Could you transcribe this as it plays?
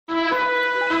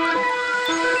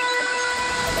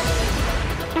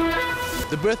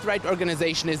The Birthright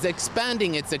organization is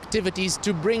expanding its activities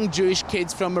to bring Jewish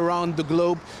kids from around the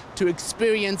globe to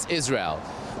experience Israel.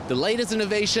 The latest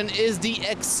innovation is the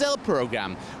Excel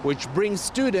program, which brings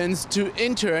students to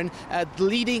intern at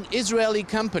leading Israeli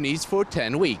companies for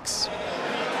 10 weeks.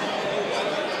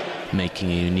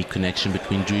 Making a unique connection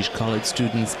between Jewish college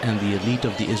students and the elite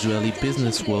of the Israeli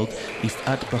business world,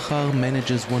 Ifat Bachar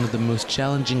manages one of the most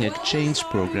challenging exchange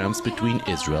programs between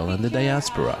Israel and the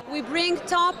diaspora. We bring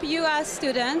top US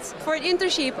students for an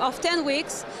internship of 10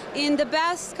 weeks in the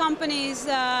best companies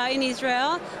in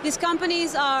Israel. These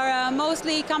companies are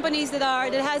mostly companies that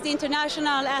has the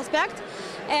international aspect.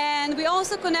 And we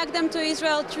also connect them to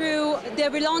Israel through their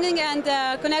belonging and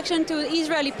connection to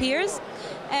Israeli peers.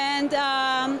 And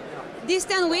these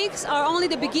 10 weeks are only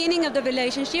the beginning of the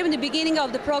relationship and the beginning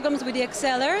of the programs with the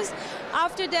excellers.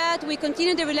 After that, we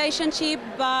continue the relationship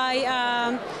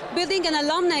by building an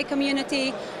alumni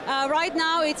community. Right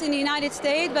now, it's in the United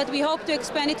States, but we hope to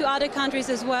expand it to other countries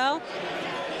as well.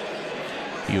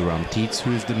 Yoram Tietz,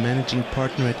 who is the managing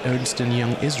partner at Ernst &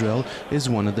 Young Israel, is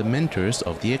one of the mentors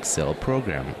of the Excel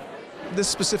program. This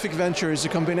specific venture is a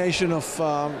combination of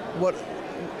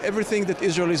everything that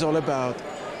Israel is all about.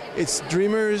 It's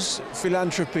dreamers,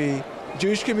 philanthropy,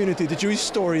 Jewish community, the Jewish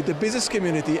story, the business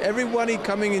community, everybody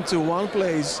coming into one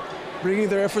place, bringing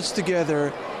their efforts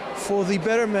together for the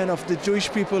betterment of the Jewish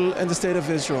people and the state of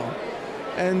Israel.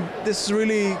 And this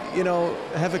really,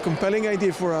 have a compelling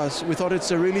idea for us. We thought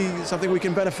it's really something we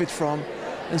can benefit from.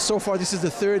 And so far, this is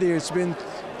the third year. It's been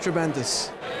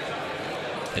tremendous.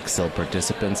 Excel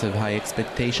participants have high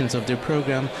expectations of their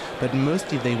program, but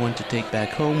mostly they want to take back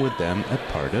home with them a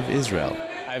part of Israel.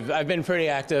 I've been pretty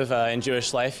active in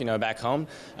Jewish life, back home,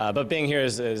 but being here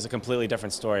is a completely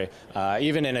different story.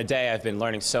 Even in a day, I've been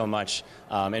learning so much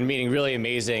and meeting really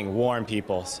amazing, warm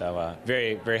people. So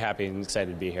very, very happy and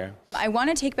excited to be here. I want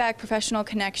to take back professional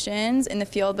connections in the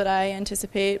field that I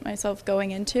anticipate myself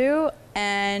going into,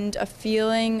 and a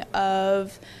feeling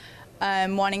of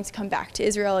wanting to come back to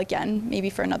Israel again, maybe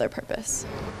for another purpose.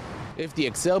 If the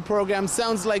Excel program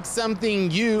sounds like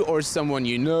something you or someone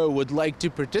you know would like to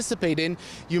participate in,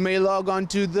 you may log on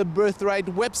to the Birthright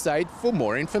website for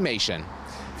more information.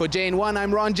 For JN1,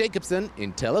 I'm Jacobsohn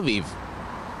in Tel Aviv.